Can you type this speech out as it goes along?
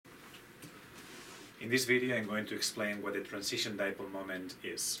In this video, I'm going to explain what the transition dipole moment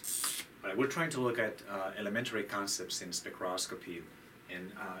is. We're trying to look at elementary concepts in spectroscopy,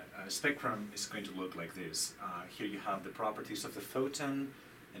 and a spectrum is going to look like this. Here you have the properties of the photon,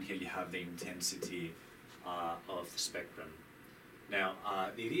 and here you have the intensity of the spectrum. Now,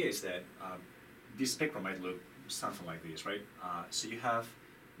 the idea is that this spectrum might look something like this, right? So you have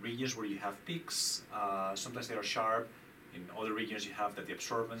regions where you have peaks, sometimes they are sharp. In other regions you have that the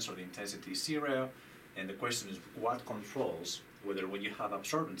absorbance or the intensity is zero, and the question is what controls whether when you have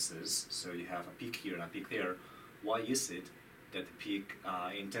absorbances, so you have a peak here and a peak there, why is it that the peak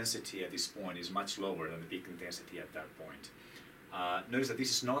intensity at this point is much lower than the peak intensity at that point? Notice that this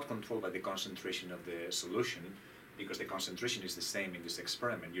is not controlled by the concentration of the solution, because the concentration is the same in this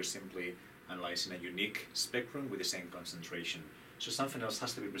experiment. You're simply analyzing a unique spectrum with the same concentration. So something else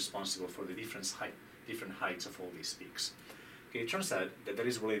has to be responsible for the different heights of all these peaks. Okay, it turns out that that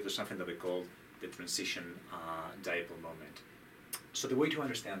is related to something that we call the transition dipole moment. So the way to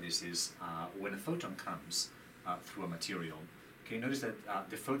understand this is when a photon comes through a material, okay, notice that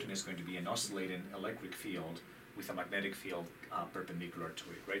the photon is going to be an oscillating electric field with a magnetic field perpendicular to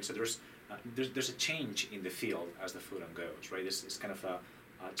it, right? So there's a change in the field as the photon goes, right? It's kind of a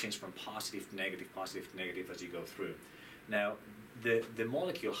change from positive to negative as you go through. Now, the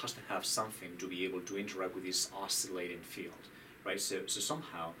molecule has to have something to be able to interact with this oscillating field, right? So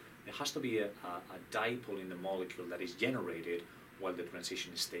somehow there has to be a dipole in the molecule that is generated while the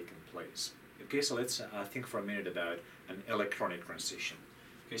transition is taking place. Okay, so let's think for a minute about an electronic transition.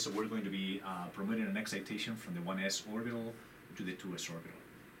 Okay, so we're going to be promoting an excitation from the 1s orbital to the 2s orbital.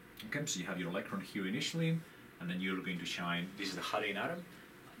 Okay, so you have your electron here initially, and then you're going to shine, this is the hydrogen atom,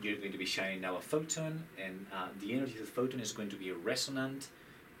 you're going to be shining now a photon, and the energy of the photon is going to be resonant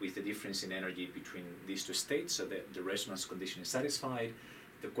with the difference in energy between these two states, so that the resonance condition is satisfied.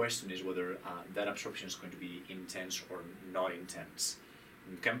 The question is whether that absorption is going to be intense or not intense.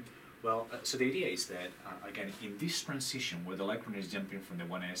 Okay? Well, so the idea is that, again, in this transition where the electron is jumping from the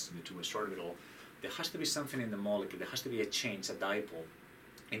 1s to the 2s orbital, there has to be something in the molecule, there has to be a change, a dipole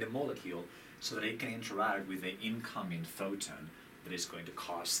in the molecule, so that it can interact with the incoming photon that is going to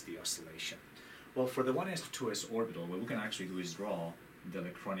cause the oscillation. Well, for the 1s to 2s orbital, what we can actually do is draw the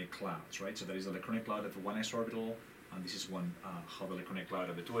electronic clouds, right? So there is the electronic cloud of the 1s orbital, and this is how the electronic cloud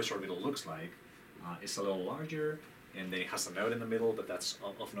of the 2s orbital looks like. It's a little larger, and then it has a node in the middle, but that's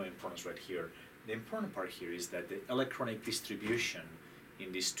of no importance right here. The important part here is that the electronic distribution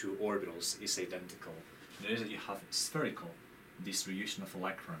in these two orbitals is identical. Notice that you have spherical distribution of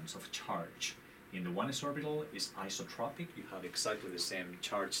electrons, of charge. In the 1s orbital is isotropic, you have exactly the same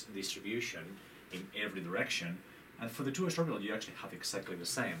charge distribution in every direction, and for the 2s orbital you actually have exactly the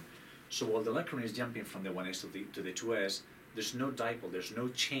same. So while the electron is jumping from the 1s to the 2s, there's no dipole, there's no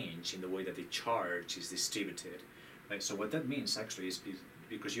change in the way that the charge is distributed. Right? So what that means actually is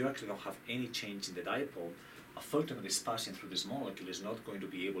because you actually don't have any change in the dipole, a photon that is passing through this molecule is not going to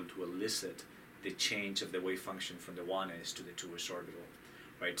be able to elicit the change of the wave function from the 1s to the 2s orbital.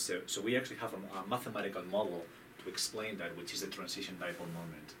 Right? So we actually have a mathematical model to explain that, which is the transition dipole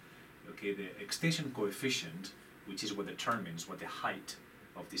moment. Okay, the extension coefficient, which is what determines what the height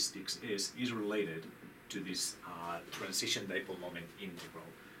of these peaks is related to this transition dipole moment integral,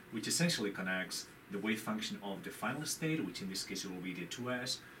 which essentially connects the wave function of the final state, which in this case it will be the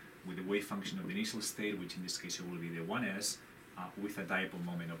 2s, with the wave function of the initial state, which in this case it will be the 1s, with a dipole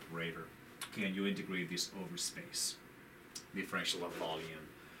moment operator. Okay, and you integrate this over space, differential of volume.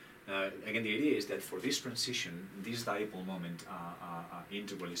 Again, the idea is that for this transition, this dipole moment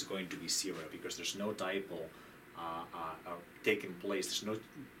integral is going to be zero, because there's no dipole taking place, there's no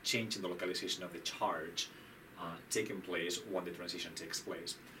change in the localization of the charge taking place when the transition takes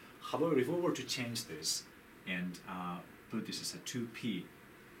place. However, if we were to change this and put this as a 2p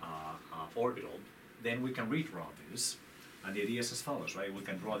orbital, then we can redraw this, and the idea is as follows, right? We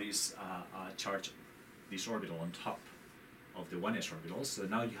can draw this charge, this orbital on top of the 1s orbital. So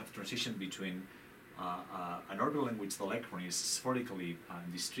now you have transition between an orbital in which the electron is spherically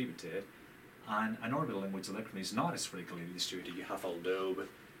distributed and an orbital in which the electron is not spherically distributed. You have a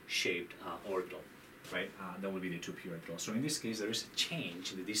lobe-shaped orbital, right? That would be the 2p orbital. So in this case, there is a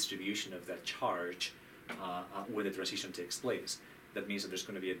change in the distribution of that charge when the transition takes place. That means that there's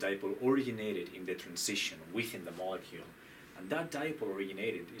going to be a dipole originated in the transition within the molecule. And that dipole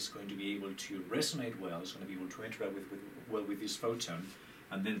originated is going to be able to resonate well, it's going to be able to interact well with this photon,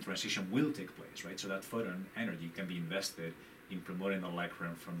 and then the transition will take place, right? So that photon energy can be invested in promoting the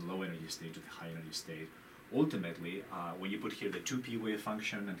electron from the low energy state to the high energy state. Ultimately, when you put here the 2p wave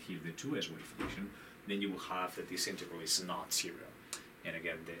function and here the 2s wave function, then you will have that this integral is not zero. And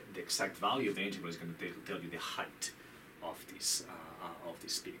again, the exact value of the integral is going to tell you the height of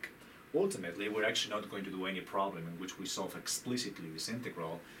this peak. Ultimately, we're actually not going to do any problem in which we solve explicitly this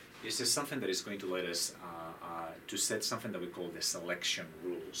integral. It's just something that is going to let us to set something that we call the selection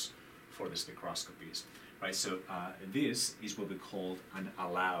rules for the spectroscopies, right? So this is what we call an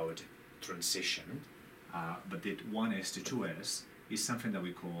allowed transition, but the 1s to 2s is something that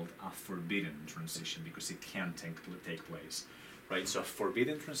we call a forbidden transition because it can take place, right? So a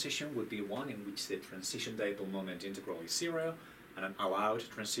forbidden transition would be one in which the transition dipole moment integral is 0, and an allowed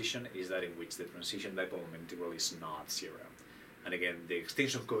transition is that in which the transition dipole moment integral is not 0. And again, the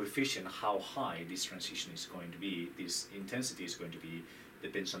extinction coefficient, how high this transition is going to be, this intensity is going to be,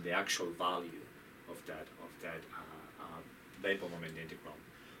 depends on the actual value of that dipole moment integral.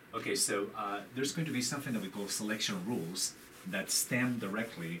 Okay, so there's going to be something that we call selection rules that stem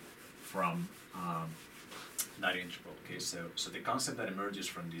directly from that integral. Okay, so the concept that emerges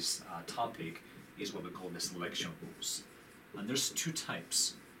from this topic is what we call the selection rules. And there's two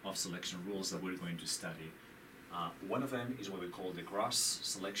types of selection rules that we're going to study. One of them is what we call the gross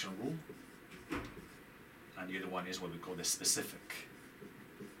selection rule, and the other one is what we call the specific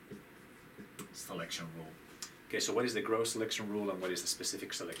selection rule. Okay, so what is the gross selection rule and what is the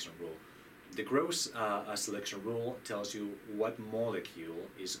specific selection rule? The gross selection rule tells you what molecule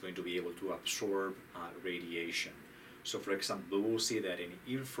is going to be able to absorb radiation. So for example, we will see that in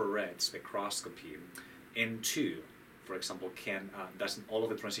infrared spectroscopy, N2, for example, all of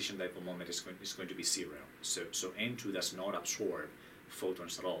the transition dipole moment is going to be 0. So N2 does not absorb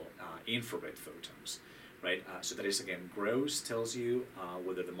photons at all, infrared photons, right? So that is, again, gross tells you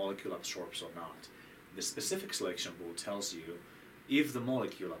whether the molecule absorbs or not. The specific selection rule tells you if the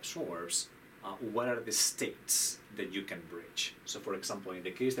molecule absorbs, what are the states that you can bridge. So for example, in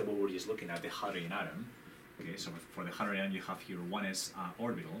the case that we were just looking at the hydrogen atom, okay, so for the hydrogen atom you have here 1s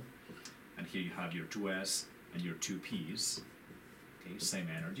orbital, and here you have your 2s and your 2p's, okay, same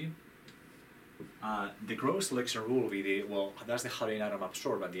energy. The gross selection rule will be does the hydrogen atom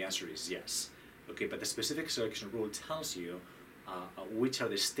absorb? And the answer is yes. Okay, but the specific selection rule tells you which are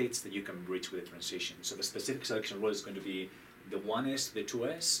the states that you can bridge with the transition. So the specific selection rule is going to be the 1s to the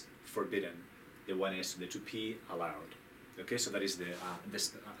 2s, forbidden, the 1s to the 2p, allowed. Okay, so that is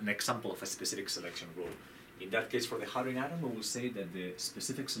an example of a specific selection rule. In that case, for the hydrogen atom, we will say that the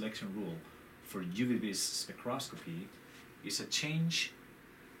specific selection rule for UV-vis spectroscopy is a change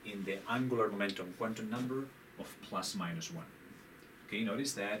in the angular momentum quantum number of plus minus 1. Okay,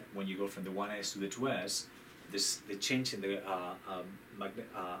 notice that when you go from the 1s to the 2s, the change in the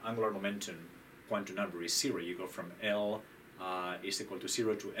angular momentum quantum number is 0. You go from L is equal to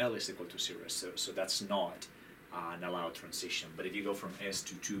 0 to L is equal to 0. So that's not an allowed transition. But if you go from S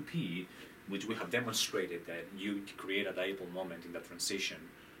to 2p, which we have demonstrated that you create a dipole moment in that transition,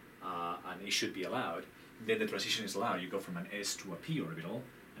 and it should be allowed, then the transition is allowed. You go from an S to a p orbital,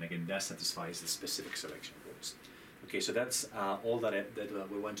 and again, that satisfies the specific selection rules. Okay, so that's all that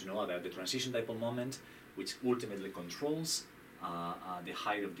we want to know about the transition dipole moment, which ultimately controls the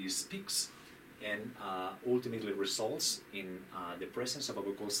height of these peaks, and ultimately results in the presence of what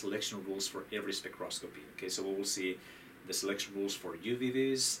we call selection rules for every spectroscopy. Okay, so we will see the selection rules for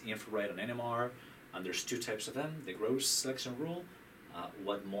UV-vis, infrared, and NMR, and there's two types of them: the gross selection rule,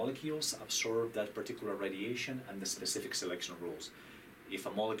 what molecules absorb that particular radiation, and the specific selection rules. If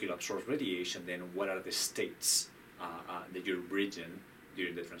a molecule absorbs radiation, then what are the states that you're bridging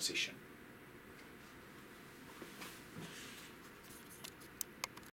during the transition?